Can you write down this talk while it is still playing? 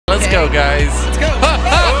go, guys. Let's go.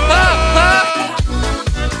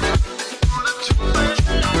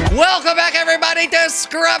 Welcome back, everybody, to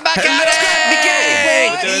Scrub Mechanic.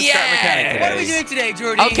 What are we doing today,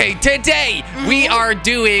 Jordy? Okay, today we are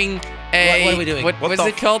doing a... What are we doing? What is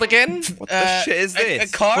it called again? What the shit is this?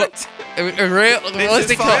 A cart? A real... What's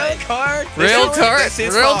it called? Cart? Real cart?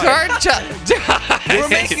 Real cart? We're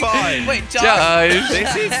making... fine. Wait, Josh.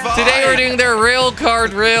 This is fine. Today we're doing the real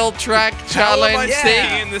card, real track challenge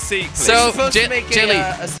thing. in the seat, please? So, We're supposed to make Jelly.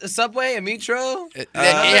 a subway, a metro?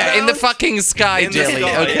 Yeah, in the fucking sky, in the Jelly.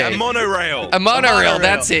 sky. Okay. A monorail. A monorail, monorail.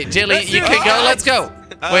 that's it. Jelly, Let's you do can it. go, let's go.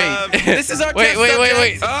 Wait. This is our Wait. test Wait.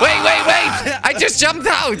 subject. I just jumped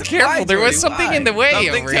out. Careful, there was Jordy? something in the way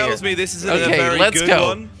Something over tells here. me this isn't a Okay, very let's good go.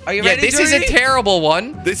 one. Are you Yeah, ready, this is a Jordy? terrible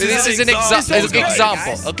one. This is an an example. This one's example. great,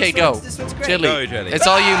 guys. Okay, go. This one's great. Jelly. Go, Jelly. It's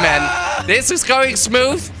all you, man. This is going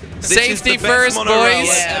smooth. This Safety is the best first, monorail boys.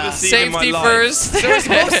 I've ever seen in my Safety life. first.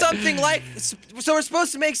 So we're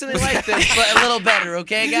supposed to make something like this, but a little better,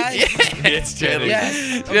 okay, guys? Yes, Jelly.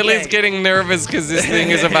 Yes. Jelly's getting nervous because this thing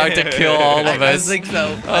is about to kill all of I us. think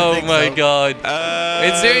so. Oh my god.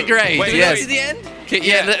 It's doing great. wait, Yes. To the end? Okay,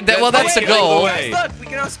 Yeah, well, that's the let's make it all goal. the way. Look, we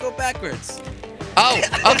can also go backwards. Oh,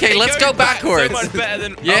 okay, let's go Going back backwards. So much better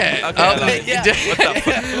than, Yeah. Oh, okay, I like it.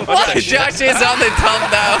 Yeah. What? Josh is on the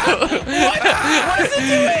top now. What is it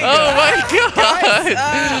doing? Oh my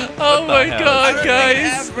god. Oh my hell? god,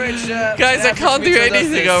 guys. Guys, I can't do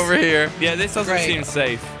anything over here. Yeah, this doesn't Great. seem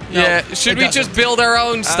safe. Yeah, should we just build our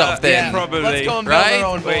own stuff then? probably. Let's go and build Right? our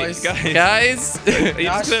own, Wait, boys. guys. Guys? Are you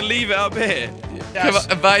just gonna leave it up here? Come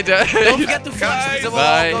on, bye, Josh. Don't forget to flush because it will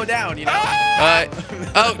Bye. all go down, you know?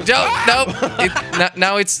 Oh, nope.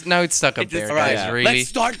 Now it's stuck up there, All right, guys. Really? let's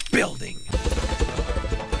start building.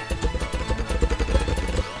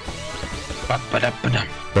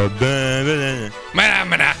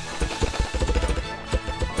 Mana.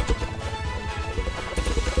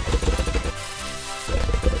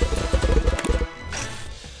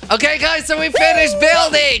 Okay, guys, so we finished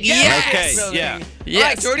building. Yes. Okay, Building. yeah. All right,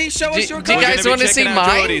 Yes. Jordy, show us your Do you card. guys want to see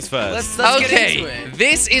mine? First. Let's get into Okay, it.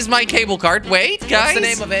 this is my cable card. Wait, guys. What's the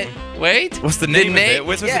name of it? Wait. What's the name of it?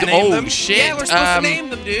 We're supposed to name Oh them? shit. Yeah, we're supposed to name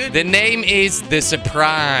them, dude. The name is The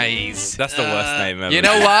Surprise. That's the worst name ever. You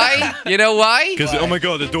know why? You know why? Because, oh my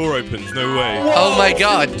god, the door opens. No way. Oh my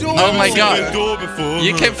god. Oh my I've seen a god. door before.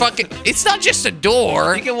 You can fucking. It's not just a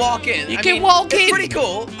door. You can walk in. You I can mean, walk it's in. pretty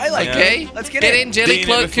cool. I like Okay. it. Let's get in, Jelly. Dean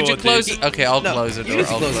it Could you before, close dude. it? Okay, I'll No, close the door. You need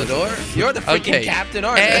to I'll close the door. You're the freaking Okay. captain,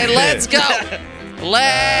 aren't you? And let's go.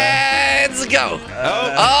 Let's go.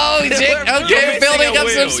 Oh, Okay, building up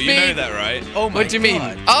some speed. You know that, right? Oh my What do you mean?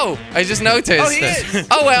 God. Oh, I just noticed. Oh, he is.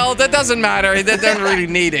 Oh well, that doesn't matter. That doesn't really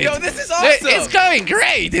need it. Yo, this is awesome. It's going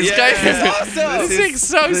great. It's Yeah. going. This is awesome. This thing's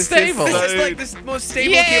so stable. so- This is like the most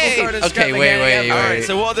stable Yay. cable card in Okay, Scrub wait. Mechanic ever. Alright,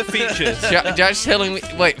 so what are the features? Josh telling me.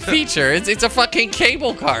 Wait, feature. It's a fucking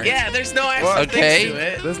cable card. Yeah, there's no extra Okay. things to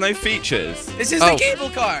it. There's no features. This is Oh. the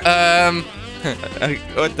cable card.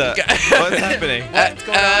 What the? What's happening? What's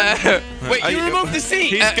going on? Wait, Are you you- removed the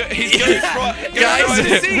seat. He's going Guys. right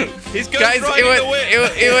the seat. He's going Guys, right in the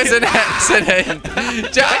whip. it was an accident.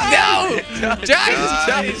 Josh, no!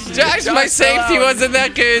 Josh, my safety wasn't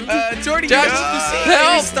that good. Jordy, Josh, you removed the seat.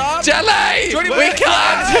 help! Stop. Jelly! Jordy, We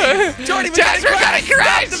can't! Jordy, we Josh, we're gonna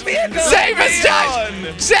crash! Stop the vehicle. Save us, Josh!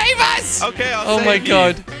 on. Save us! Okay, I'll Oh save my you.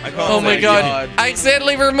 god. I can't Oh my save god. you. I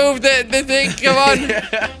accidentally removed the thing. Come on.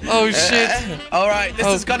 Oh shit. All right, this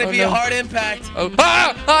Oh, is gonna oh, be no. a hard impact. Oh,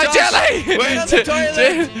 ah, Jelly! Get on the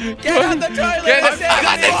toilet. Get on the toilet. I'm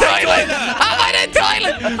on the toilet! I'm on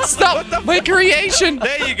the toilet! Stop! My creation!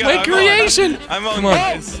 There you go. My creation! I'm on. Come on.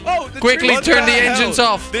 guys. Oh, the Quickly tree- What turn the hell? engines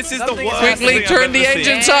off. This is the Something is worst. Quickly thing I've turn the ever seen.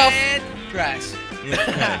 engines off. And crash.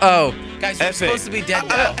 Oh, Guys, we're Epic. supposed to be dead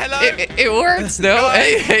now. Hello. it works, no?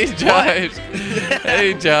 Hey, Josh.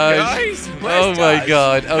 Hey, Josh. Guys, Oh my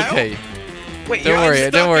god. Okay. Wait, Don't you're worry,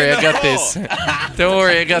 stuck don't worry, in I the got this. Don't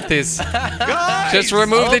worry, I got this. Guys, Just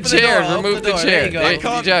remove the Open the chair. door, Remove open the the door. chair. There you go. Hey, I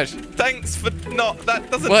can't- Josh. Thanks for not. That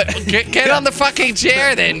doesn't. What? Get on the fucking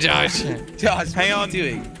chair then, Josh. Josh, Hang what are on. you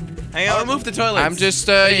doing? Hang I'll on. remove the toilet. I'm just,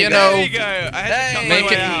 you There know, you go. I had to cut Make my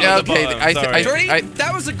it- way out of the okay, bottom. I Sorry. Jordy, I-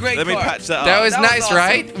 that was a great Let me car. patch that up. that was That was nice, awesome.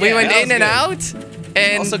 right? We Yeah, went that in was and good. out.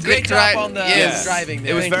 And Also, great right- job on the yes. driving It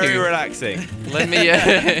there. was Thank very you. relaxing. Let me,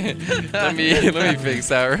 let me fix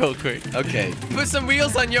that real quick. Okay. Put some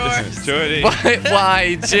wheels on yours. Jordy.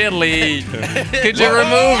 Why, Chili? Could you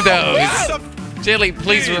remove those? Jelly,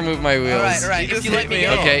 please remove my wheels. All right. You If just you let hit me me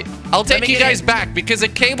go. off. Okay, I'll take me you get guys in. back because a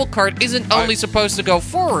cable cart isn't only supposed to go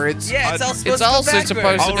forwards. Yeah, it's all supposed It's to go also backwards.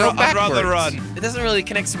 supposed to go I'd rather backwards. run. It doesn't really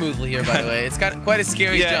connect smoothly here, by the way. It's got quite a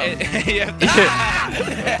scary jump.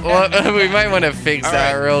 Yeah. Well, we might want to fix All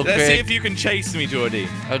that right, real let's see quick. if you can chase me, Jordy.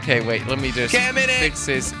 Okay, wait, let me just Okay, I'm in it. fix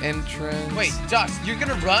his entrance. Wait, Josh, you're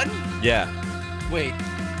gonna run? Yeah. Wait,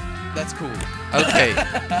 that's cool. Okay.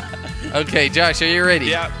 Okay, Josh, are you ready?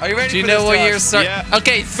 Yeah. Are you ready Do you for know this, what Josh? you're starting? Yeah.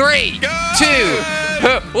 Okay, 3, Go! 2,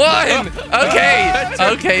 1. Okay.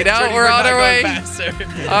 Okay, now we're on our way.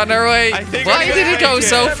 On our way. I think Why I'm did gonna it go make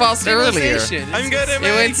so it. fast earlier? Civilization. I'm gonna It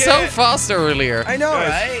make went so fast earlier. I know, Guys,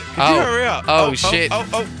 right? Could you hurry up? Oh, shit.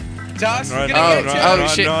 Oh. Josh, we're Run, gonna Oh, get you. oh run,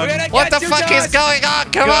 shit. run. We're gonna What the get you, fuck is Josh. going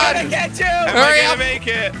on? Come We're on. gonna get you. Am Hurry I up. gonna make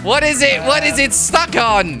it? What is it? What is it stuck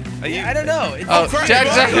on? Are you? I don't know. It's Oh, crap. Josh,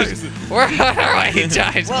 we're on our way,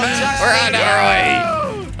 Josh. Well, Josh, We're on our way.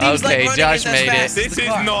 Seems like Okay, running Josh isn't as made fast it. as This the is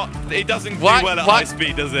car. not. It doesn't do What? well at What? high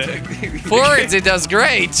speed, does it? Forwards, it does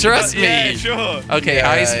great. Trust me. Yeah, sure. Okay, Yeah,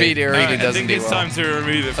 high right. speed, it really Alright, I doesn't think do it's well. time to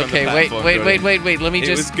remove it from Okay, the wait. platform. Let me It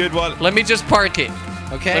was just good one. let me just park it.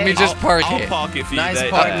 Okay. Let me just park I'll it. park it for Nice you. There.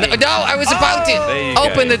 park. No, I was about There to you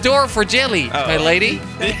open go. the door for Jelly, Oh. my lady.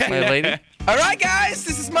 Yeah. My lady. All right, guys,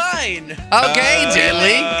 this is mine. Okay,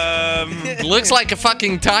 Jelly. Looks Yeah, like a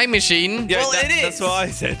fucking time machine. Well, it is. That's what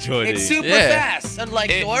I said, Jordy. It's super Yeah. fast, unlike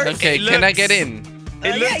It- yours. Okay, It can I looks- get in? It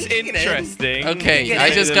yeah, looks you can get in. interesting. Okay, get I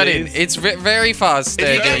in. just got in. It's very fast, It's You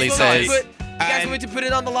very Jelly guys says. want me to put- You guys want me to put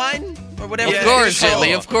it on the line? Or whatever? Yeah, Of course, sure.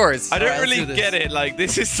 Jelly, of course. I don't Alright, let's really do this. get it. Like,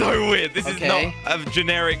 this is so weird. This Okay. is not a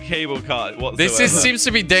generic cable cart whatsoever. This seems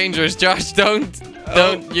to be dangerous, Josh. Don't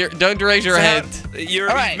raise your head. You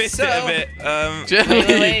Alright, missed so- it a bit.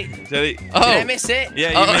 Jelly. Wait. Jelly. Did Oh, I miss it?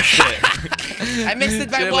 Yeah, you Oh. missed it. I missed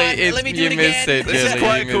it by Jelly, one. it's- Let me do you it missed again. it, This is Jelly,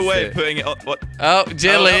 quite a you cool missed way it. of putting it on. What? Oh,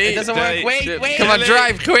 Jelly. It doesn't work. Jelly. Wait. Come on, Jelly.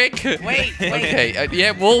 drive quick. Wait. Okay,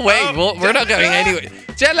 yeah, we'll wait. We're not going anywhere.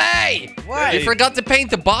 Jelly! What? You forgot to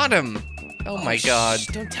paint the bottom. Oh my god. Shh,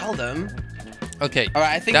 don't tell them. Okay, All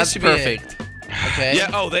right, I think that's this should be perfect. Okay. Yeah,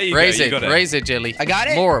 oh, there you Raise go. it, You got it. raise it, Jelly. I got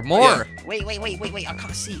it? More. Wait. I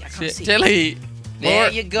can't see. Jelly. There More,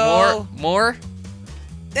 you go. More.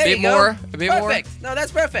 There bit you go. more, a bit more. Perfect. No,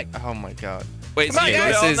 that's perfect. Oh my god. Wait, Come so on, you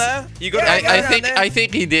got guys. it on This is- there? You got Yeah, it? got it. I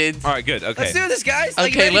think he did. All right, good. Okay. Let's do this, guys. Are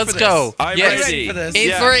you Okay, ready let's for go. this? I'm Yes. Are you ready. ready for this? In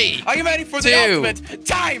Yeah. 3. Are you ready for Two. the ultimate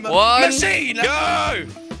time One. machine? Go!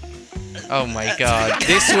 Oh my god.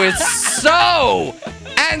 This was so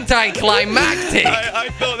anticlimactic. I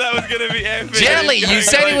thought that was gonna be epic. Jelly, you Going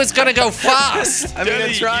said it like- was gonna go fast. I mean, Jelly,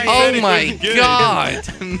 I'm trying. you Oh said it my was good. god.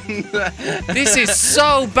 This is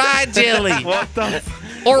so bad, Jelly. What the?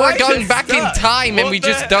 Or Why we're is going it back in stuck? time and What we the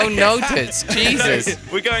just don't heck? notice. Jesus.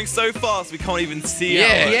 We're going so fast we can't even see.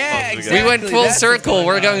 Yeah. how Yeah, fast we're exactly. We went full That's what's circle. going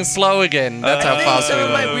We're on. going slow again. That's how I think fast we some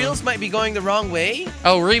of my went. wheels might be going the wrong way.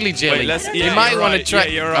 Oh, really, Jelly? Wait, you yeah, might you're want to right. try.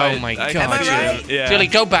 Yeah, you're right. Oh my I god, can Am I see Jelly. right? them. Yeah. Jelly,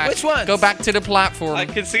 go back. Which ones? Go back to the platform. I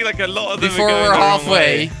can see like a lot of them Before are going we're the wrong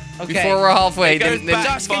halfway. way. Okay. Before we're halfway, It goes then back.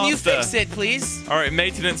 Josh, can you Faster. fix it, please? All right,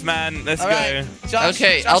 maintenance man, let's All right. go. Josh,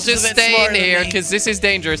 okay, Josh I'll is a just bit stay in smarter than here me. because this is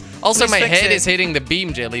dangerous. Also, Please my fix head it. is hitting the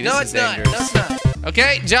beam, Jelly. This No, is it's not. dangerous. No, it's not.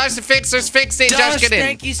 Okay, Josh, the fixers, fix it. Josh, get in.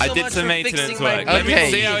 thank you so I did much some for maintenance fixing my work. Let me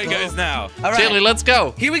Okay. see how it goes now. All right. Jelly, let's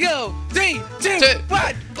go. Here we go. 3, 2, Two.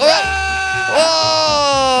 1.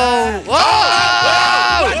 Whoa!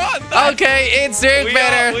 Whoa! Okay, it's doing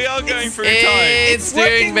better. We are going through time. It's doing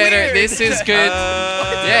working better. weird. This is good.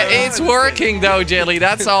 Yeah, it's working though, Jelly.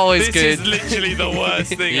 That's always This good. is literally the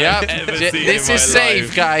worst thing Yep. I've ever Je- seen this in is my safe,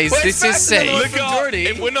 life. guys. Well, This it's is faster than safe. the Look From up, Jordy.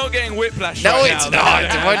 if we're not getting whiplash No, right it's now, not.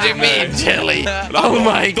 then What do you mean, Jelly? Oh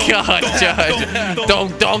my god, Judge.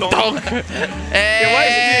 Donk, donk, donk. why is it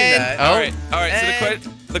doing that? Oh, All right.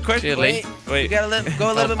 So the question. Jelly. You Wait. gotta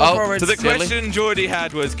go a little bit more Oh, forward. So the Jelly. question Jordy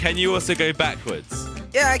had was, can you also go backwards?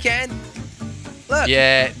 Yeah, I can. Look.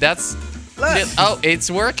 yeah, that's. Look. Oh, it's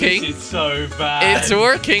working. It's so bad. It's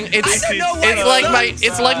working. It's I don't know why it's it like sucks. my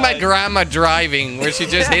it's like my grandma driving, where she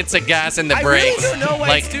just hits the gas and the I really brakes don't know why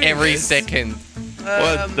like it's doing every this. second.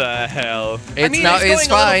 What the hell? It's I mean, not. it's It's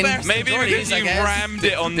going a little fine. faster. Maybe Jordy's, because I you guess. rammed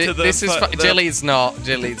it onto the. This is the- Jelly. It's not.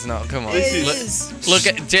 Jelly. It's not. Come on. It Look, is. look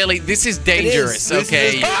at Jelly. This is dangerous. This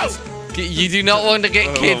okay. is- You do not want to get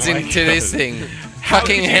Oh kids my into this God. thing. How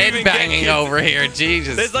Fucking did you head even get banging kids? over here.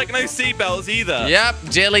 Jesus. There's like no seatbelts either. Yep.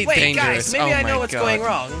 Jelly Wait, dangerous. guys, maybe oh I know my what's God. going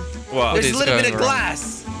wrong. What? What There's is a little bit going of wrong?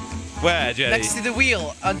 glass Where, Jelly? next to the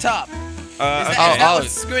wheel on top.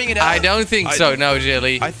 What's screwing it up? I don't think so. No,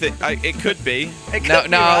 Jilly. I think it could be. It could No, be,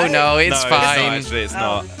 no, right? no. It's No, fine. Actually, it's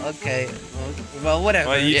not. Okay. Well, whatever.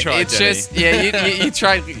 Well, you tried, It's Jenny. just you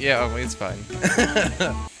tried. Yeah, it's fine.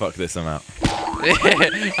 Fuck this, I'm out.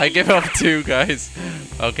 I give up 2, guys.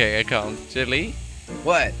 Okay, I can't. Jilly.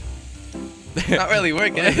 What? Not really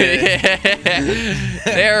working. Is it?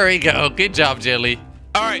 There we go. Good job, Jilly.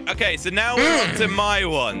 All right, okay, so now we're on to my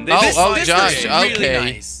one. This This Josh, is really okay.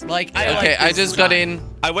 nice. Like, I like I this just got design.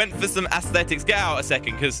 in. I went for some aesthetics. Get out a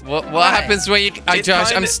second, because What Why? happens when you... Josh,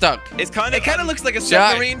 I'm kinda- stuck. it's kind of... It kind of looks like a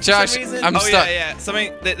submarine for Josh, some reason. I'm Oh, stuck. yeah.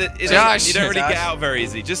 Something that you Josh. don't really Josh. get out very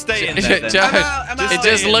easy. Just stay in there, then. Josh, I'm out. it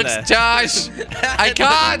just stay in looks... there. Josh, I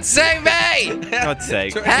can't. Save me! God's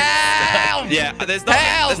sake. Help! Yeah, there's not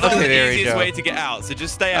Help! the Okay, there we easiest go. way to get out, so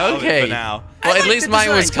just stay out of it Okay. for now. Well, I at like least the mine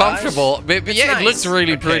was design, Josh. comfortable. But It's yeah, nice. it looks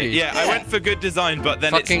really Okay, pretty. yeah, I went for good design, but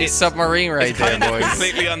then Fucking it's submarine right it's there, kind of boys.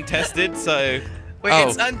 completely untested, so... Wait, Oh,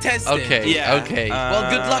 it's untested. Okay, Yeah. okay. Well,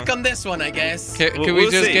 good luck on this one, I guess. Can we'll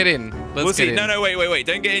we just see. get in? Let's We'll get see. in. No, wait.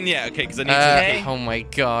 Don't get in yet, okay, because I need to... Okay. Oh my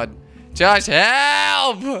god. Josh,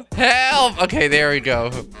 help! Help! Okay, there we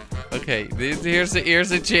go. Okay, here's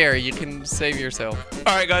a chair. You can save yourself.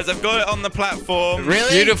 All right, guys, I've got it on the platform.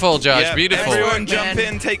 Really? Beautiful, Josh. Yeah, Beautiful. Everyone Man. jump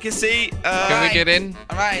in, take a seat. Can we get in?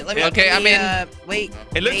 All right, let me. Okay, let me, I'm in. Wait.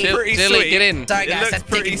 It looks wait. pretty Jilly, sweet. get in. Sorry, It guys. looks I'm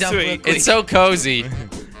taking pretty a dump real sweet. quick. It's so cozy.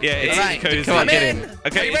 Yeah, it's All right, cozy. Come on, I'm get in. in.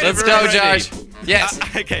 Okay, Are you ready? Let's everyone go, ready? Josh. Yes.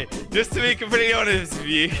 Okay, just to be completely honest with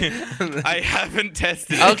you, I haven't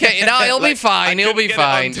tested it. Okay, no, it'll be fine. I It'll be couldn't get it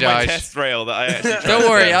fine, onto my Josh. test rail that I actually tried Don't to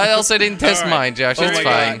worry, test. I also didn't test All right. mine, Josh. Oh It's my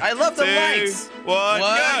fine. God. I love the 2, lights. 1,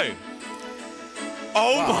 go!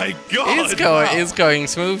 Oh my God! It's going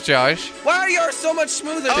smooth, Josh. Why are yours so much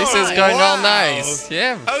smoother? This Oh, is going all wow. nice.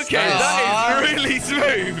 Yeah. it's Okay, nice. that is really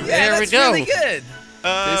smooth. Yeah, There we that's go. really good.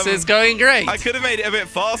 This is going great. I could have made it a bit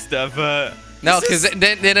faster, but No, This because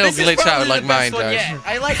then it'll This is glitch probably out like the best mine, one Josh. yet.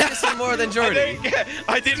 I like this one more than I Jordy.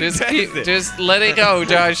 didn't Just test it. just let it go,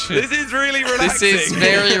 Josh. This is really This relaxing. is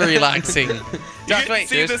very relaxing. Josh, can wait.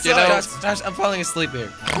 see Just, the you know, sides. Josh, I'm falling asleep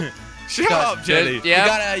here. Shut Josh, up, Jelly.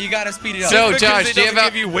 Yeah. You gotta speed it up. So, Because Josh, it do you have doesn't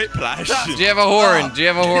a- give you whiplash? Do you have a horn? Do you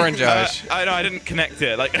have a horn, Josh? I know I didn't connect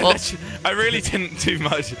it. Like Well- I really didn't do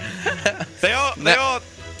much. They are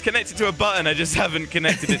connected to a button. I just haven't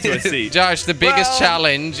connected it to a seat. Josh, the biggest Well-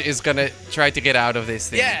 challenge is gonna try to get out of this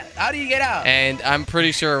thing. Yeah. How do you get out? And I'm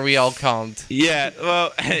pretty sure we all can't. Yeah.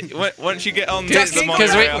 Well, once you get on the Just keep going Because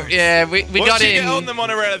monorail, backwards. we once got you in. get on the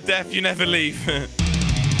monorail of death, you never leave.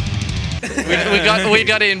 we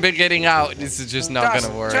got in, but getting out, this is just not Josh,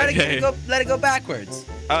 gonna work. Try to Okay. let it go backwards.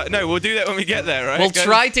 No, we'll do that when we get there, right? We'll guys?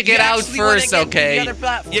 try to get You out actually wanna first, get to okay? the other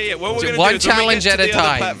platform. Yeah. What we're gonna One do is when we challenge get to at a the other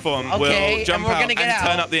time. platform, Okay, we'll and jump we're out gonna get and turn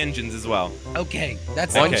out. up the engines as well. Okay.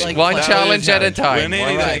 That's One, like one fun. challenge at a We're time.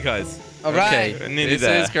 nearly there, Alright. guys. All right. Okay, We're nearly this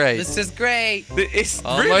there. is great. This is great. It's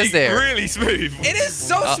Almost really, there. really smooth. It is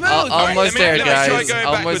so smooth. almost there, Let me try guys. going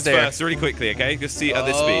Almost backwards there. first, really quickly, okay? Just see at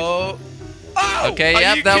this speed. Oh, Okay, Are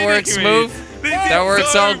yep, you that kidding works me? smooth. This That is works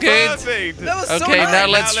so all good. Perfect. that was so Okay, nice. now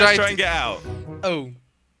let's try and get out. Oh.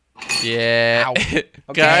 Yeah. Ow. Okay,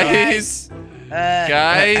 Guys. hang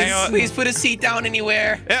Guys. on. Please put a seat down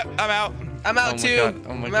anywhere. Yep, I'm out. I'm out Oh my too. God,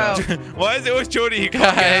 oh my I'm God. out. Why is it always Jordy who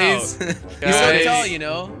can't Guys. get out? He's so Guys. tall, you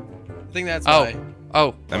know. I think that's Oh. why.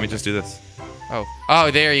 Oh. Let me just do this.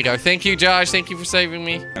 Oh, there you go. Thank you, Josh. Thank you for saving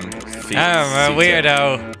me. Feet, I'm a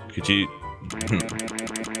weirdo. Could you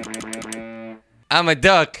I'm a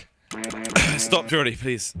duck. stop, Jordy,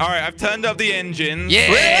 please? All right, I've turned up the engines. Yeah.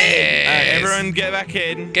 Everyone, get back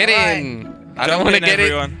in. Get in. I don't Jump want to in, get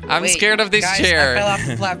everyone. in. I'm Wait, scared of this guys, chair. I fell off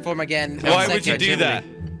the platform again. Why One would you second. do that?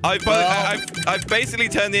 Well- I've basically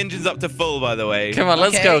turned the engines up to full, by the way. Come on,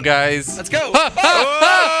 let's Okay. go, guys. Let's go.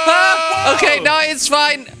 Whoa! Okay, no, it's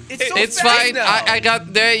fine. It's so It's fast fine. now. I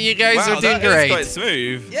got there. You guys Wow, are doing that is great. quite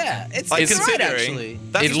smooth. Yeah, it's Like, right considering actually.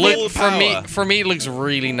 that's It full looked power. for me. It looks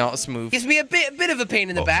really not smooth. Gives me a bit of a pain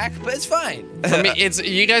in the back, but it's fine. For me, it's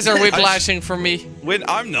you guys are whiplashing for me. When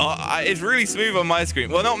I'm not, it's really smooth on my screen.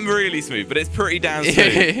 Well, not really smooth, but it's pretty damn smooth.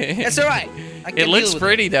 It's all right. I can It looks deal with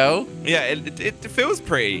pretty though. Yeah, it feels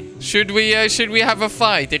pretty. Should we have a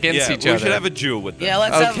fight against Yeah, each we other? should have a duel with them. Yeah,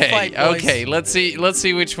 let's have a Okay, fight, boys. okay. Let's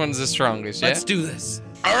see which one's the strongest. Let's Yeah. do this.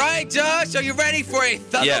 All right, Josh, are you ready for a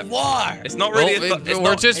thug Yeah. of war? It's not really. Well, it's we're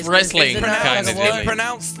not, just is it wrestling, not kind like of. a It's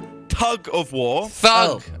pronounced tug of war.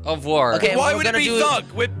 Thug of war. Okay, Why we're would it gonna be do- thug?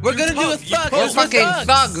 We're gonna do a thug. We're We're fucking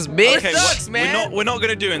thugs, bitch. Okay, thugs, man. We're not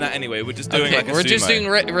gonna doing that anyway. We're just doing Okay, like a we're sumo. just doing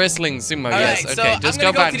wrestling sumo. All Yes. right, Okay, so just I'm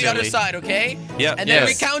gonna go back, to the other Jelly. side, okay? Yeah. And then we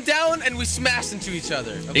Yes. count down and we smash into each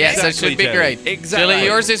other. Okay? Yes, that Exactly, should be Jelly. great. Exactly. Jelly,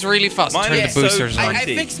 yours is really fast. Mine Turn is the so boosters tiny. on. I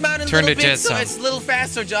fixed mine a Turn little the bit, jets so on. it's a little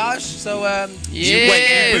faster, Josh. So Wait,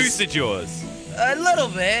 Yes. you boosted yours. a little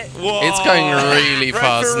bit. Whoa. It's going really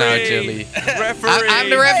fast now, Referee. Jelly. Referee. I'm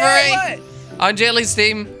the referee. On Jelly's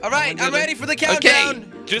team. All right, I'm ready for the Okay. countdown.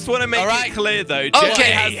 Just want to make All right. it clear though. Okay. Jelly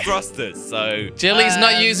has thrusters, so Jelly's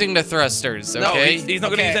not Um, using the thrusters, no, okay? he's not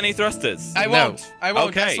going to Okay. use any thrusters. I No. won't. I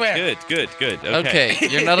won't. I Okay, swear. good. Okay,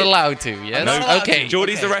 you're not allowed to, yes? not allowed Okay, to.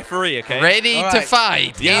 Geordie's Okay. the referee, okay? ready All to right.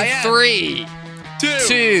 fight. Yeah, I In am. 3, Two.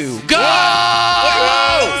 2, go!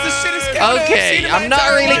 Whoa, this shit is counting. I've Okay, seen it my I'm not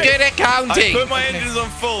entire really life. good at I counting. put my engines on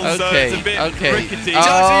full, so Okay, it's a bit okay. rickety. Oh. Josh,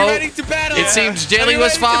 are you ready to battle? It seems Jelly Are you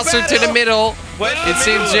was ready to faster to the battle? middle. Where's It the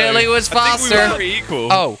seems middle, Jelly though? was I think we faster. were pretty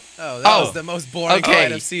equal. Oh, Oh, that Oh. was the most boring okay.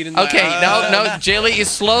 fight I've seen in my Okay, no, Jelly is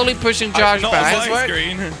slowly pushing Josh Not back. on my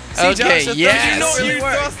screen. See, Josh, Okay, the yes. thrusters Do not really use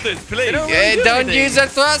work. thrusters, please. They don't really do Don't anything. use the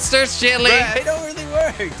thrusters, Jelly. They don't really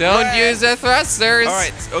work. Don't Right. use the thrusters. All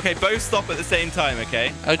right, okay, both stop at the same time,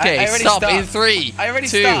 okay? Okay, I already stop stopped. in 3, I already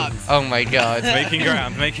 2. stopped. Oh my god. Making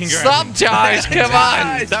ground. Stop, Josh. Come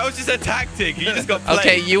on. That was just a tactic. You just got played.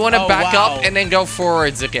 Okay, you want to Oh, back wow. up and then go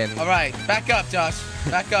forwards again. All right, back up, Josh.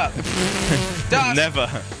 Back up. Josh. Never.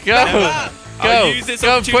 Go. up. Go. I'll use this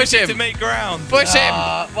Go opportunity push him. to make ground. Push him.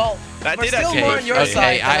 Well, That we're did still actually more on push your me.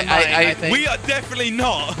 side Okay, than mine, I think. We are definitely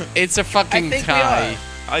not. It's a fucking I think we tie.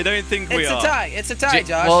 I don't think we It's are. a tie. It's a tie,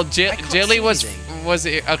 Josh. Well, I can't Jelly see was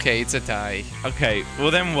anything. okay. It's a tie. Okay, well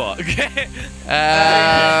then what?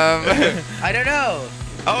 I don't know.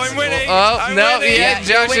 Oh, I'm winning. Oh, I'm no, winning. yeah,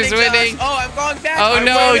 you're Josh is winning. Oh, I'm going back. Oh I'm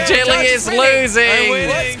no, winning. Jelly Josh is is winning. I'm losing. winning.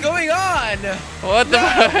 What's going on? What the?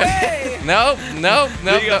 No way. No.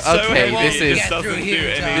 We got so Okay, heavy, this it is just doesn't Get through do here,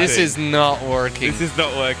 Josh. anything. this is not working. This is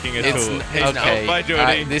not working at It's all. okay. Oh, bye,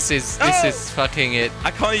 Geordie. This is Oh. fucking it.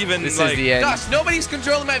 I can't even This like. is the end. Josh, nobody's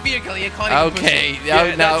controlling my vehicle. You can't even push Okay. it. Yeah, Oh,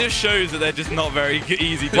 that no. just shows that they're just not very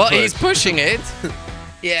easy to Well, push. he's pushing it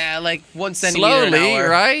Yeah, like 1 centimeter an slowly, hour.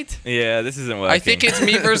 right? Yeah, this isn't working. I think it's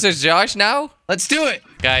me versus Josh now. Let's do it.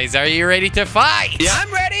 Guys, are you ready to fight? Yeah.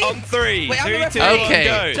 I'm ready. On 3, Wait, I'm the 2, 2, referee. 1, Okay.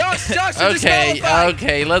 go. Josh, you're Okay. disqualified.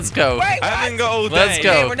 Okay. Let's go. Wait, I what? haven't got all day. Let's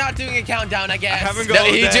go. Okay, we're not doing a countdown, I guess. haven't got No,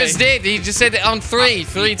 all he day. just did. He just said it on 3.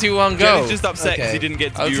 3, 2, 1, go. Jelly's just upset because Okay. he didn't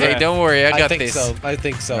get to be Okay, ref. don't worry. I got think this. so. I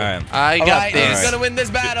think so. All right. I All got right, this. who's gonna win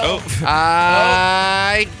this battle? Oh.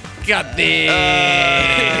 I got this.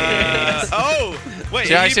 Oh, wait.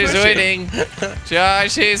 Josh are you is pushing? winning.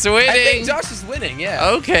 Josh is winning. I think Josh is winning. Yeah.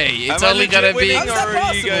 Okay, it's Am I only legit gonna be. winning How's that or are you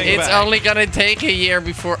possible? going It's back? only gonna take a year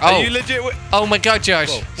before. Are Oh, you legit? oh my God, Josh.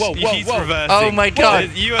 Whoa, whoa, He's whoa. reversing. Oh my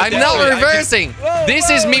God. You are I'm not definitely- I can- reversing. Whoa, This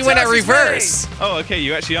whoa, is me when I Josh is reverse. Oh, okay.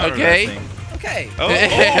 You actually are Okay. reversing. Okay. Oh,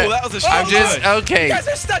 that was a shot. I'm just okay. You guys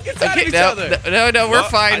are stuck inside Okay, of each no, other. no, we're Well,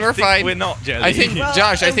 fine. I We're think fine. We're not, Jelly. I think, Well,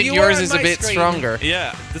 Josh, I think you yours were is on a my bit screen. stronger.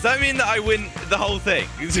 Yeah. Does that mean that I win the whole thing?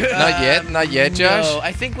 Not yet, Josh. No,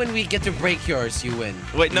 I think when we get to break yours, you win.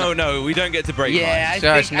 Wait, no. We don't get to break Yeah,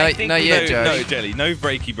 Josh, I think not we yet, do. mine. Josh. No, Jelly. No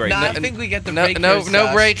breaky break. Nah, I No, think we get to No, break no, yours, no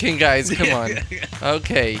Josh. breaking, guys. Come on.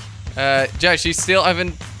 Okay, Josh, you still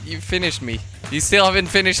haven't. You finished me. You still haven't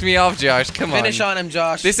finished me off, Josh. Come Finish on him,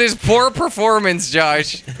 Josh. This is poor performance,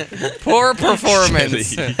 Josh. Poor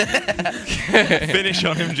performance. Finish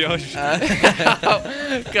on him, Josh.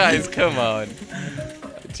 Guys, come on.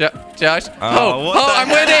 Josh. Oh, what the I'm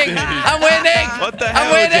heck, winning. dude? I'm winning. What the I'm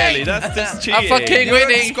hell, winning. Jelly? That's just cheating. I'm fucking You're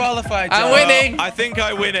winning. disqualified, Josh. I'm winning. I think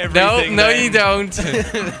I win No, everything. no, then. you don't.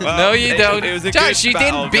 Well, No, you don't. It was a Josh, good you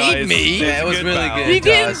battle, didn't beat guys. me. Yeah, it was a really battle. good. You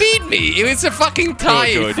didn't Josh. beat me. It was a fucking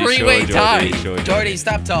tie, Sure, Jordy, three-way sure, tie. Jordy, sure, Jordy. Jordy,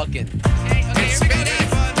 stop talking.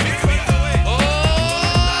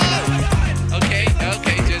 Okay,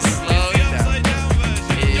 just slow it down.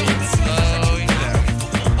 It's slowing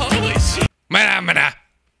down. Holy shit. Mana.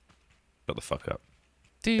 Shut the fuck up.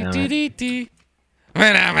 Do.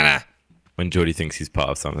 Mana. When Jordy thinks he's part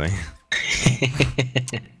of something.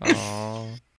 Aww.